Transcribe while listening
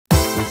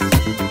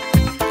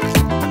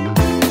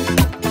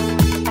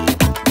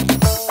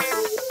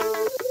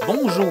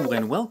Bonjour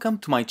and welcome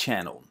to my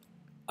channel.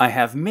 I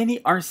have many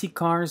RC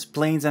cars,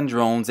 planes and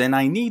drones, and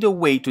I need a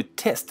way to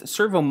test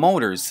servo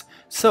motors,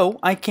 so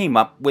I came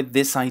up with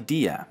this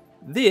idea.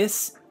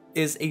 This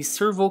is a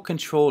servo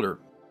controller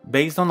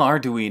based on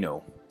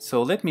Arduino.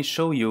 So let me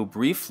show you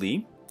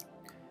briefly.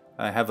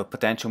 I have a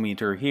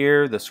potentiometer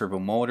here, the servo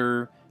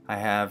motor. I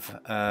have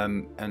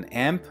an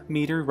amp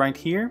meter right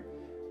here,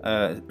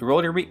 a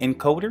rotary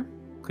encoder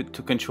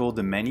to control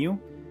the menu,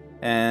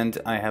 and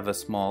I have a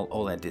small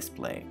OLED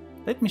display.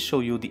 Let me show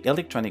you the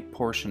electronic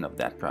portion of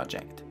that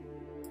project.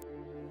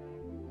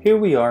 Here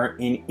we are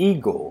in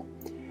Eagle.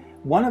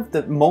 One of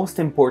the most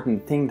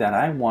important things that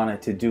I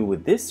wanted to do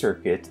with this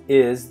circuit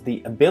is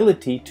the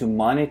ability to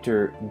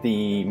monitor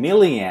the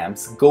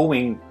milliamps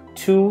going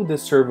to the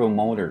servo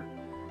motor.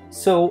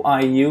 So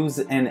I use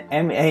an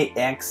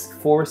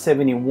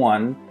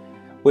MAX471,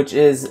 which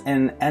is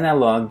an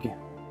analog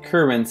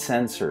current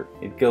sensor.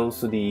 It goes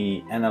to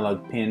the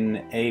analog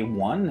pin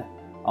A1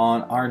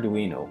 on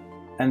Arduino.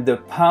 And the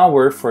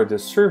power for the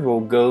servo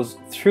goes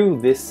through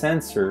this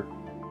sensor,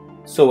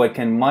 so I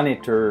can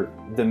monitor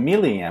the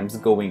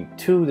milliamps going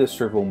to the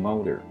servo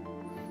motor.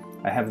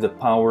 I have the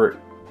power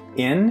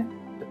in,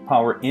 the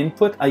power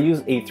input. I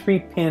use a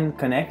 3-pin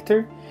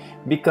connector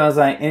because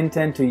I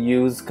intend to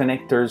use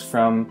connectors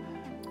from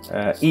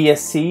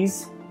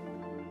ESCs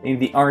in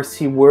the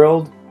RC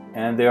world,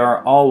 and there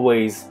are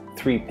always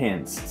 3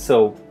 pins.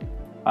 So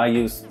I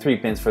use 3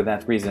 pins for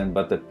that reason,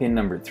 but the pin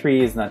number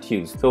 3 is not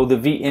used. So the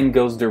V-in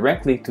goes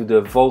directly to the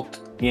volt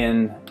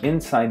in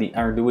inside the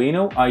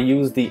Arduino. I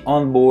use the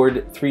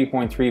onboard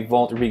 3.3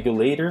 volt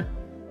regulator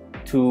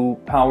to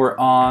power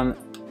on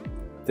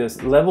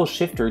this level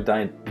shifter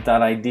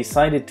that I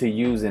decided to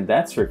use in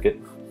that circuit.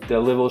 The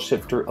level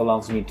shifter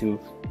allows me to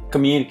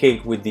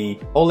communicate with the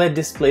OLED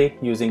display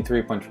using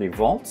 3.3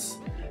 volts.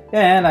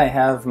 And I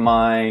have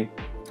my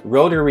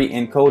rotary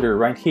encoder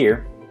right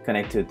here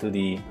connected to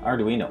the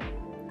Arduino.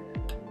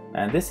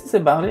 And this is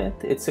about it.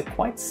 It's a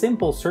quite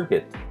simple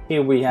circuit.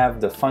 Here we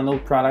have the final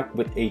product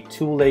with a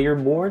 2-layer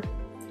board.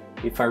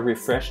 If I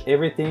refresh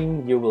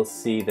everything, you will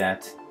see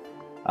that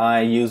I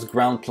use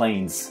ground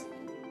planes.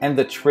 And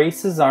the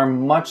traces are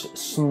much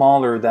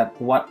smaller than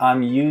what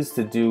I'm used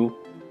to do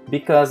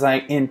because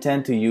I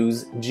intend to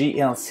use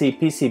GLC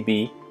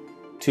PCB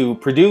to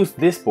produce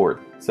this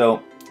board. So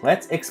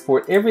let's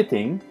export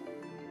everything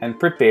and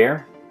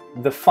prepare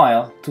the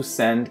file to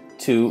send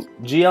to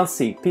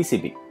GLC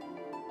PCB.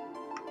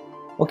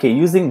 Okay,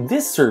 using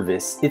this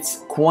service,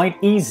 it's quite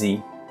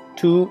easy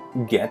to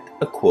get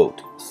a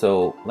quote.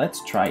 So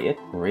let's try it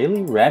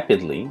really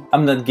rapidly.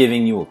 I'm not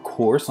giving you a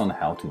course on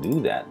how to do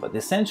that, but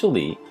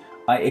essentially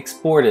I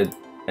exported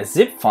a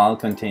zip file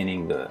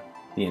containing the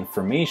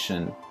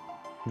information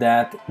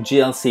that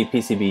GLC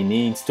PCB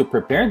needs to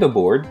prepare the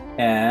board,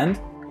 and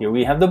here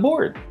we have the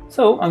board.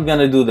 So I'm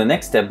gonna do the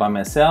next step by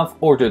myself,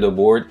 order the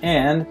board,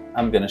 and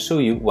I'm gonna show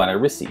you what I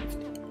received.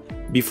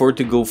 Before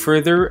to go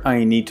further,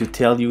 I need to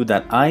tell you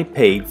that I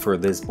paid for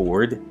this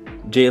board.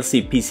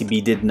 GLC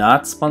PCB did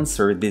not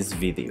sponsor this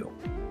video.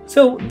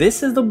 So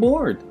this is the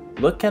board.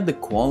 Look at the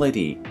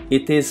quality.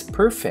 It is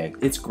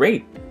perfect. It's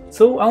great.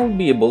 So I'll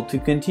be able to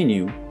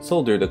continue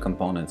solder the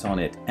components on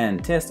it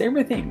and test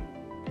everything.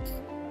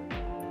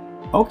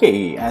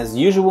 Okay, as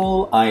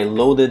usual, I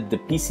loaded the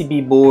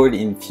PCB board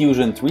in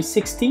Fusion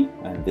 360,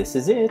 and this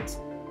is it.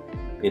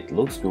 It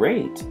looks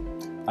great.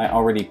 I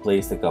already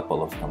placed a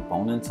couple of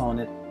components on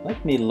it.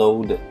 Let me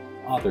load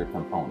other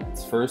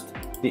components. First,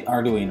 the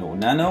Arduino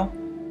Nano.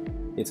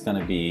 It's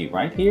gonna be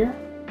right here.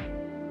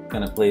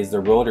 Gonna place the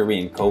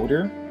rotary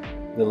encoder,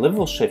 the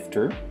level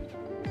shifter.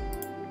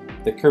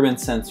 The current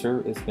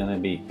sensor is gonna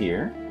be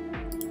here.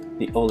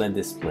 The OLED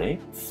display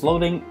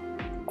floating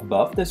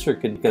above the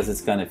circuit because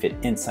it's gonna fit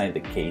inside the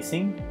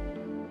casing.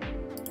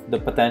 The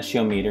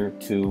potentiometer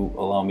to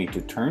allow me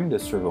to turn the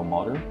servo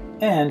motor.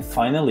 And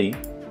finally,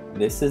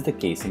 this is the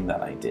casing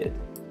that I did.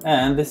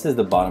 And this is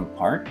the bottom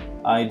part.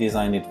 I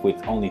designed it with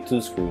only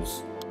 2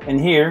 screws. And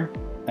here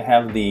I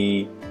have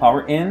the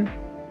power in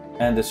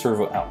and the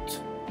servo out.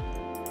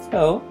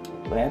 So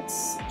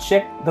let's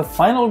check the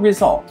final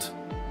result.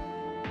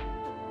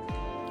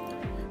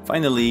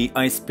 Finally,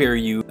 I spare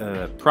you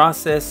a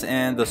process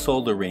and the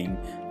soldering.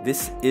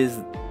 This is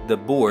the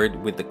board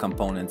with the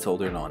components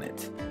soldered on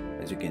it.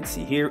 As you can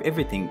see here,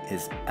 everything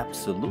is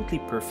absolutely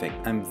perfect.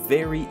 I'm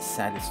very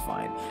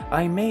satisfied.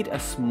 I made a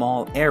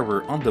small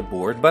error on the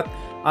board, but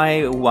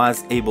I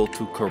was able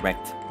to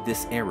correct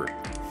this error.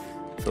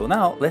 So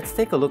now let's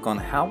take a look on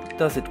how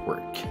does it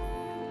work.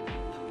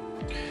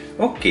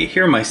 Okay,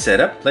 here my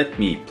setup. Let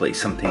me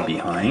place something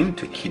behind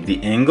to keep the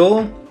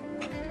angle,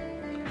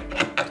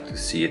 to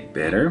see it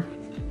better,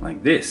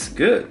 like this.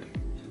 Good.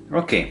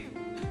 Okay,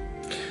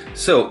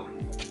 so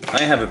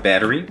I have a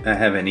battery, I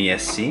have an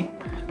ESC,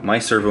 my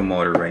servo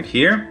motor right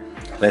here.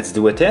 Let's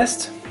do a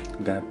test.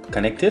 I'm gonna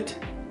connect it.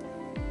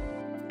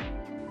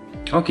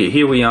 Okay,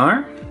 here we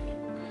are.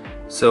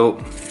 So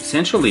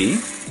essentially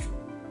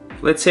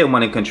let's say I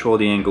want to control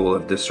the angle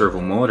of the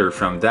servo motor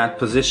from that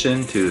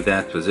position to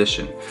that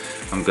position.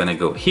 I'm gonna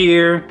go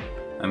here,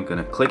 I'm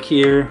gonna click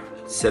here,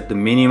 set the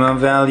minimum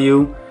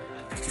value,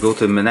 go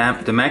to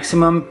the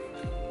maximum,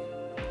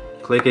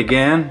 click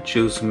again,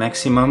 choose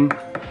maximum,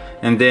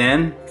 and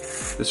then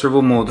the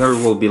servo motor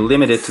will be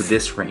limited to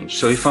this range.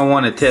 So if I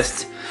want to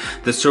test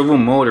the servo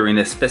motor in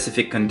a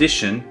specific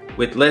condition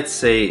with, let's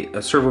say,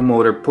 a servo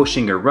motor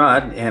pushing a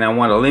rod, and I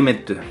want to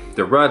limit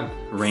the rod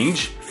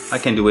range, I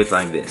can do it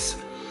like this.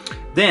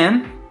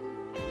 Then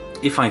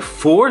if I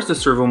force the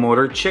servo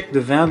motor, check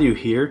the value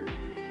here,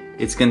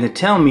 it's going to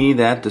tell me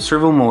that the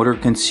servo motor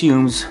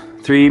consumes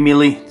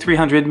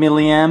 300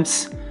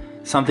 milliamps,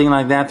 something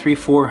like that,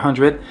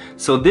 300-400.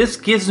 So this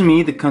gives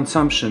me the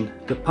consumption,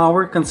 the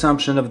power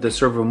consumption of the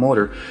servo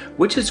motor,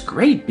 which is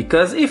great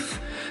because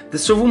if the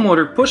servo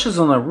motor pushes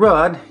on a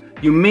rod,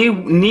 you may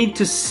need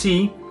to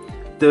see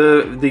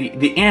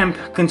the amp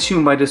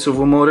consumed by the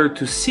servo motor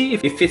to see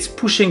if it's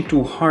pushing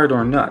too hard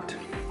or not.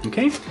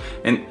 Okay,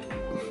 and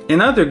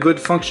another good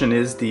function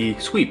is the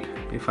sweep.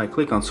 If I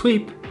click on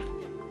sweep,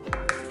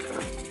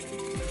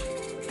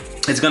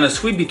 it's gonna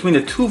sweep between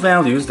the two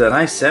values that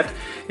I set,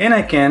 and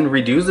I can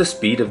reduce the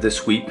speed of the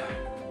sweep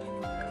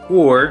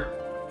or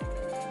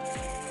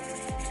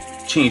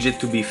change it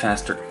to be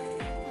faster.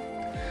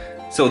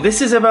 So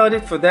this is about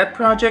it for that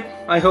project.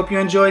 I hope you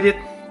enjoyed it.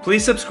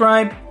 Please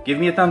subscribe, give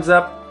me a thumbs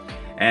up,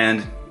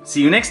 and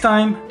see you next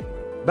time.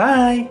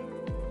 Bye!